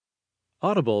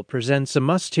Audible presents a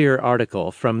must-hear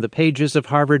article from the pages of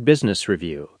Harvard Business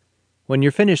Review. When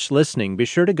you're finished listening, be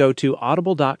sure to go to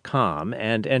audible.com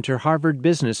and enter Harvard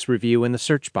Business Review in the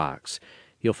search box.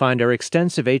 You'll find our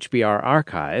extensive HBR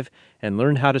archive and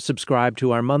learn how to subscribe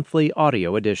to our monthly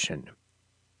audio edition.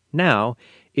 Now,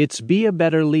 it's Be a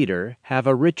Better Leader, Have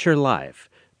a Richer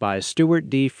Life by Stewart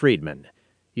D. Friedman.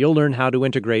 You'll learn how to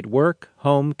integrate work,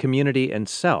 home, community, and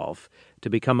self to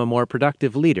become a more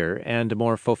productive leader and a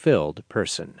more fulfilled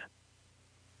person.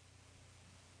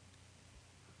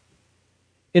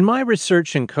 In my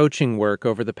research and coaching work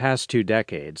over the past 2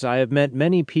 decades, I have met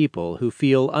many people who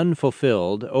feel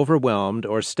unfulfilled, overwhelmed,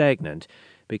 or stagnant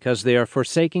because they are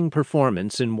forsaking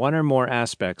performance in one or more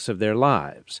aspects of their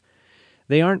lives.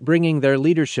 They aren't bringing their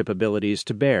leadership abilities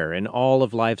to bear in all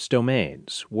of life's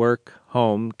domains: work,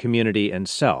 home, community, and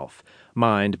self,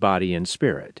 mind, body, and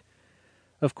spirit.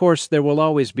 Of course, there will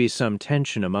always be some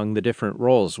tension among the different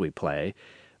roles we play,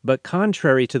 but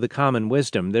contrary to the common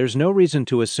wisdom, there's no reason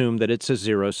to assume that it's a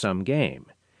zero-sum game.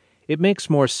 It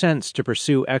makes more sense to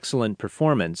pursue excellent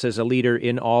performance as a leader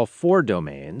in all 4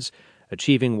 domains,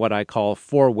 achieving what I call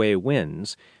 4-way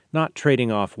wins, not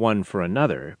trading off one for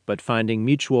another, but finding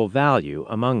mutual value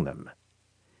among them.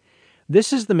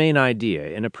 This is the main idea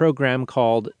in a program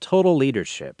called Total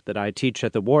Leadership that I teach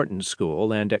at the Wharton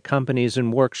School and at companies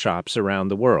and workshops around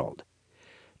the world.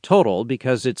 Total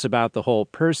because it's about the whole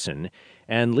person,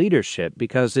 and leadership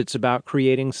because it's about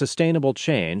creating sustainable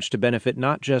change to benefit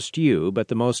not just you, but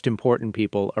the most important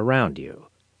people around you.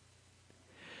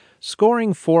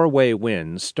 Scoring 4-way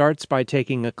wins starts by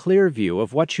taking a clear view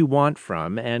of what you want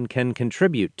from and can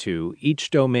contribute to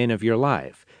each domain of your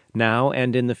life, now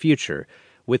and in the future,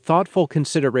 with thoughtful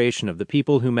consideration of the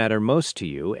people who matter most to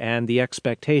you and the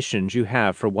expectations you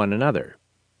have for one another.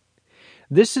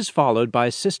 This is followed by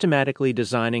systematically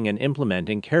designing and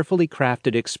implementing carefully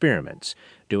crafted experiments,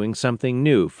 doing something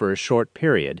new for a short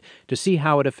period to see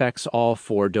how it affects all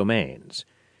 4 domains.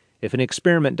 If an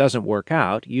experiment doesn't work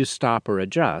out, you stop or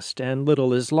adjust, and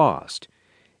little is lost.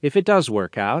 If it does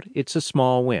work out, it's a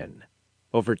small win.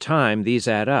 Over time, these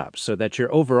add up so that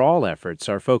your overall efforts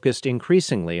are focused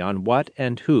increasingly on what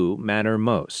and who matter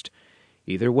most.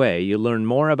 Either way, you learn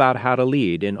more about how to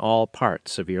lead in all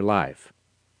parts of your life.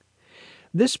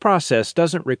 This process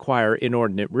doesn't require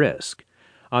inordinate risk.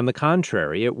 On the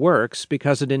contrary, it works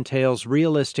because it entails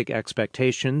realistic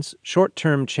expectations,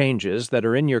 short-term changes that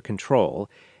are in your control,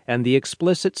 and the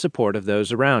explicit support of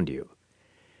those around you.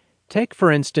 Take,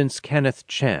 for instance, Kenneth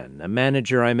Chen, a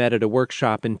manager I met at a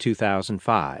workshop in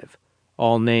 2005.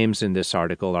 All names in this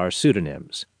article are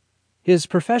pseudonyms. His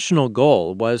professional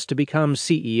goal was to become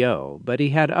CEO, but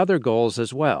he had other goals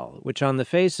as well, which on the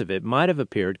face of it might have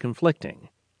appeared conflicting.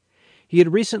 He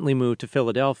had recently moved to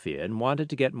Philadelphia and wanted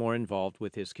to get more involved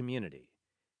with his community.